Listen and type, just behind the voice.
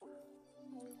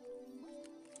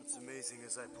It's amazing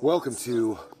as I Welcome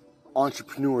to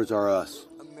Entrepreneurs Are Us.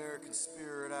 American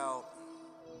spirit out.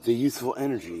 The youthful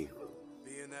energy.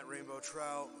 Being that rainbow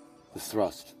trout. The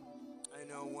thrust. I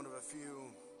know one of a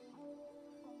few.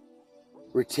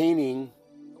 Retaining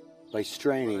by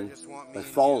straining, by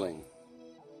falling,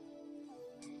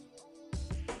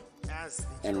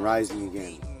 and rising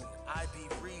again.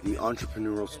 The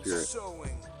entrepreneurial spirit.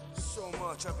 So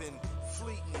much I've been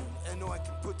fleeting. I know I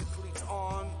can put the cleats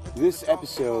on. This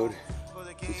episode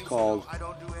is called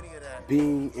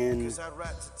Being in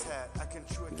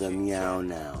the Meow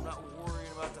Now.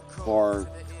 Or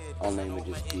I'll name it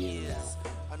just Being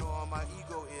Now.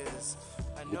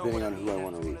 Depending on who I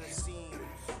want to reach.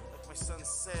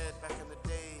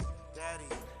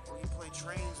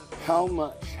 How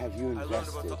much have you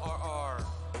invested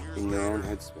in your own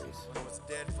headspace?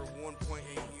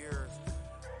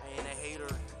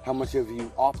 How much have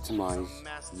you optimized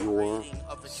your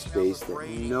space that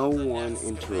no one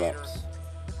interrupts?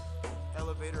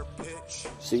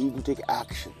 So you can take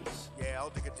actions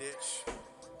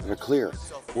that are clear.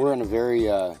 We're in a very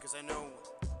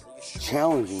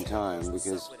challenging time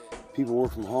because people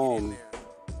work from home,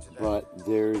 but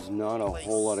there's not a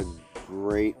whole lot of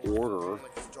great order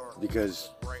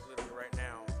because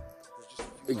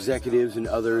executives and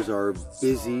others are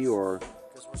busy or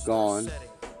gone.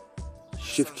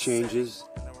 Shift changes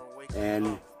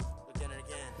and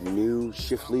new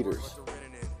shift leaders.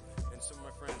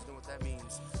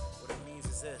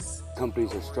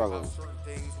 Companies are struggling.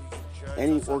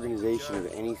 Any organization of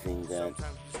anything that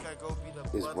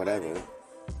is whatever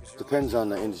depends on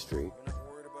the industry,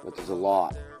 but there's a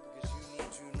lot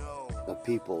of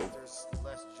people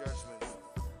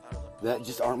that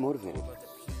just aren't motivated.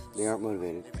 They aren't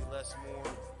motivated.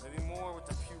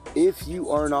 If you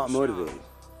are not motivated,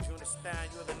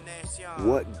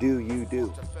 what do you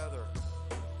do?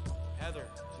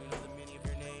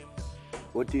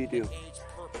 What do you do?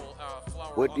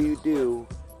 What do you do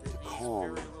to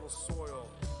calm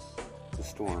the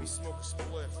storm?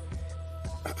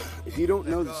 If you don't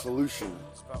know the solution,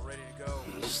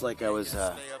 just like I was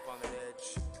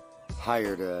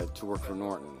hired to work for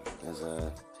Norton as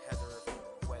a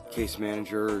case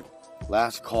manager,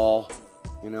 last call,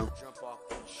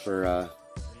 for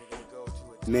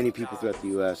many people throughout the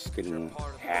U.S. getting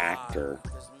hacked or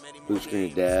boot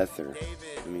screened to death, or,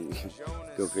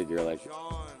 go figure, like,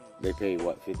 they pay,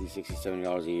 $50, $60,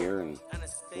 $70 a year, and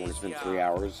they want to spend 3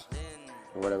 hours,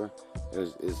 or whatever.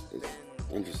 It's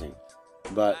interesting.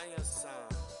 But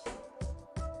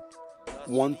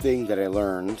one thing that I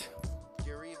learned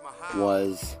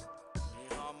was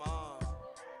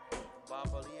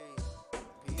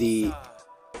the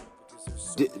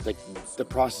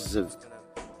process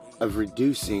of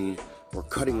reducing or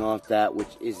cutting off that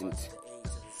which isn't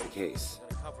the case,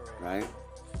 right?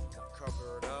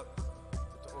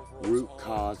 Root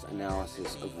cause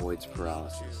analysis avoids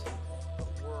paralysis.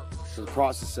 So the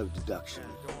process of deduction.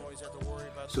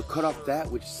 So cut off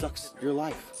that which sucks your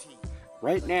life.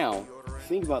 Right now,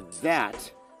 think about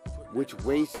that which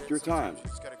wastes your time.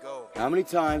 How many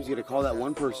times you gotta call that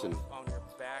one person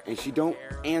and she don't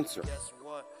answer?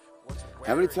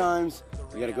 How many times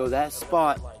you gotta go that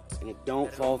spot and it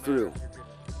don't fall through?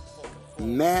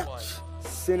 Match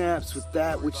synapse with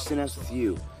that which synapse with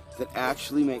you, that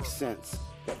actually makes sense,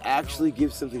 that actually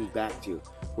gives something back to you,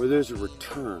 where there's a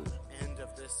return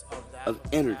of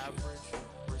energy.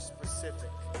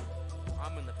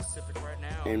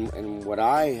 And what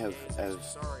I have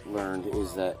learned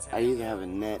is that I either have a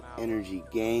net energy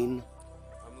gain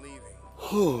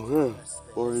or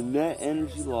a net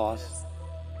energy loss,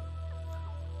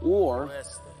 or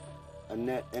a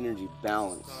net energy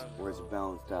balance, where it's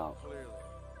balanced out.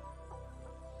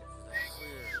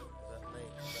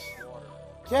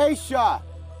 Keisha!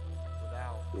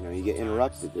 You get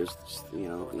interrupted. There's just,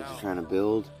 you're just trying to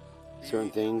build certain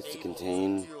things to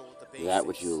contain that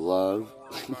which you love,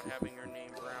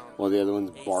 while the other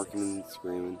one's barking and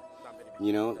screaming.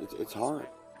 It's hard.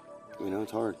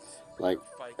 It's hard. Like,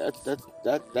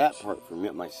 that part for me,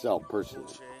 myself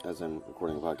personally, as I'm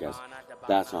recording a podcast,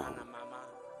 that's not hard.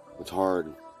 What's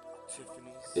hard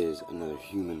is another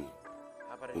human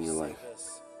in your life.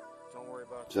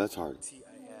 So that's hard.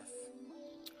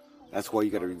 That's why you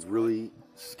gotta be really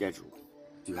scheduled.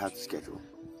 You have to schedule.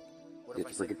 You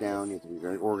have to break it down. You have to be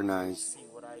very organized.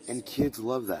 And kids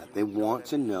love that. They want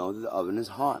to know that the oven is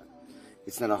hot.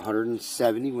 It's not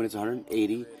 170 when it's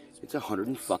 180. It's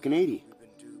 180.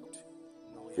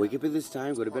 Wake up at this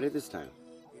time, go to bed at this time.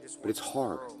 But it's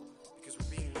hard.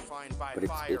 But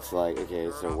it's like, okay,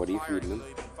 so what are you feeding them?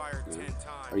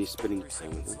 Are you spending time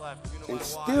with them? And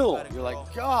still, you're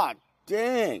like, God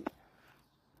dang.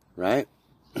 right?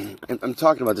 And I'm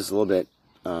talking about this a little bit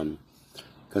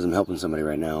because I'm helping somebody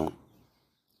right now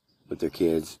with their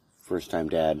kids, first-time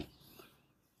dad.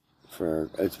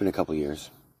 It's been a couple years,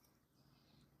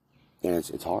 and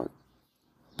it's hard.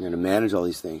 You're going to manage all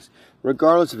these things,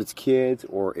 regardless if it's kids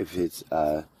or if it's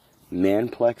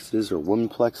manplexes or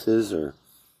womanplexes or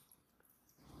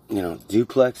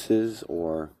duplexes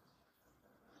or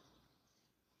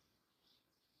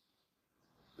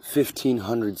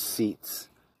 1,500 seats.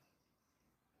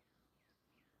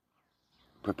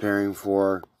 Preparing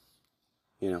for,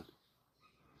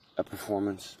 a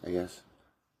performance, I guess.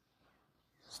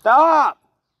 Stop!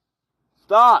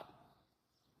 But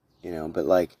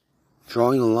like,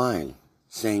 drawing the line,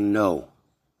 saying no,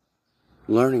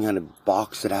 learning how to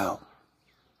box it out,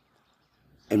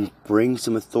 and bring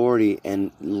some authority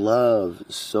and love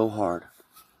so hard,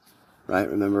 right?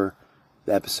 Remember,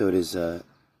 the episode is,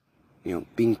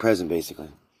 being present, basically.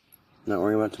 Not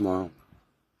worrying about tomorrow.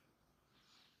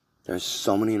 There's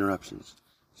so many interruptions.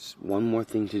 Just one more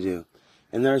thing to do.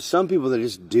 And there are some people that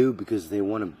just do because they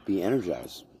want to be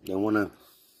energized. They want to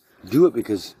do it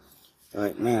because,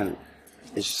 like, man,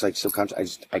 it's just like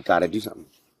subconscious. I gotta do something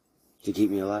to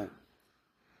keep me alive.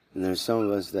 And there's some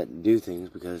of us that do things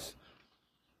because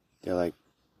they're like,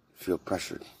 feel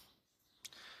pressured.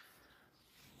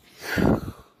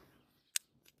 And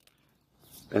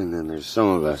then there's some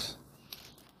of us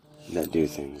that do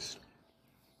things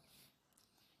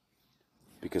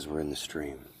because we're in the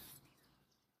stream.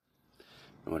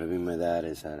 And what I mean by that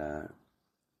is that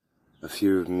a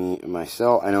few of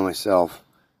myself, I know myself,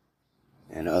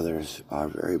 and others are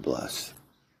very blessed.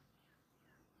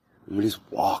 We just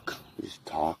walk, we just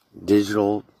talk,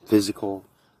 digital, physical,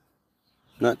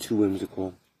 not too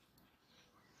whimsical.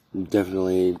 We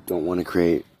definitely don't want to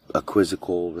create a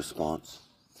quizzical response,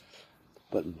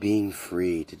 but being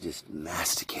free to just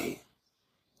masticate,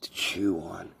 to chew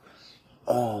on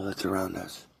all that's around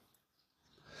us.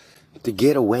 To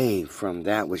get away from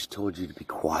that which told you to be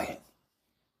quiet.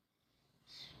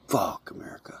 Fuck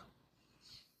America.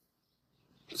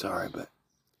 Sorry, but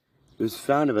it was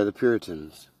founded by the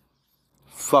Puritans.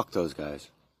 Fuck those guys.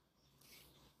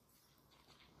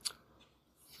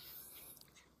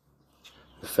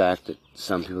 The fact that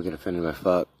some people get offended by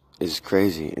fuck is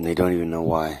crazy, and they don't even know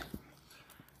why.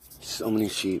 So many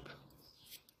sheep.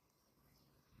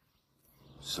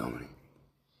 So many.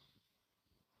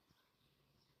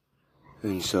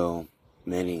 And so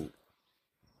many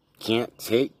can't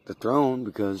take the throne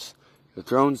because the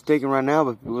throne's taken right now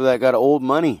by people that got old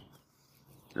money.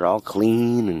 They're all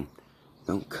clean and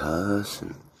don't cuss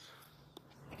and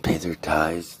pay their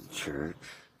tithes to the church.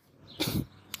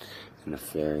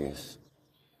 Nefarious.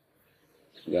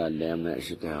 God damn that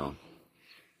shit down.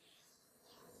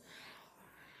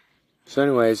 So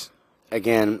anyways,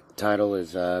 again, title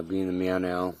is Being the Meow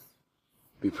Now.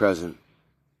 Be present.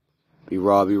 Be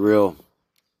raw, be real.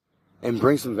 And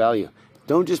bring some value.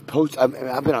 Don't just post. I've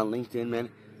been on LinkedIn, man.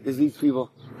 There's these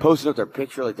people posting up their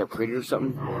picture like they're pretty or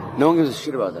something. No one gives a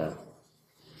shit about that.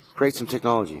 Create some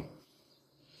technology.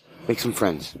 Make some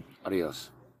friends.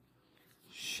 Adios.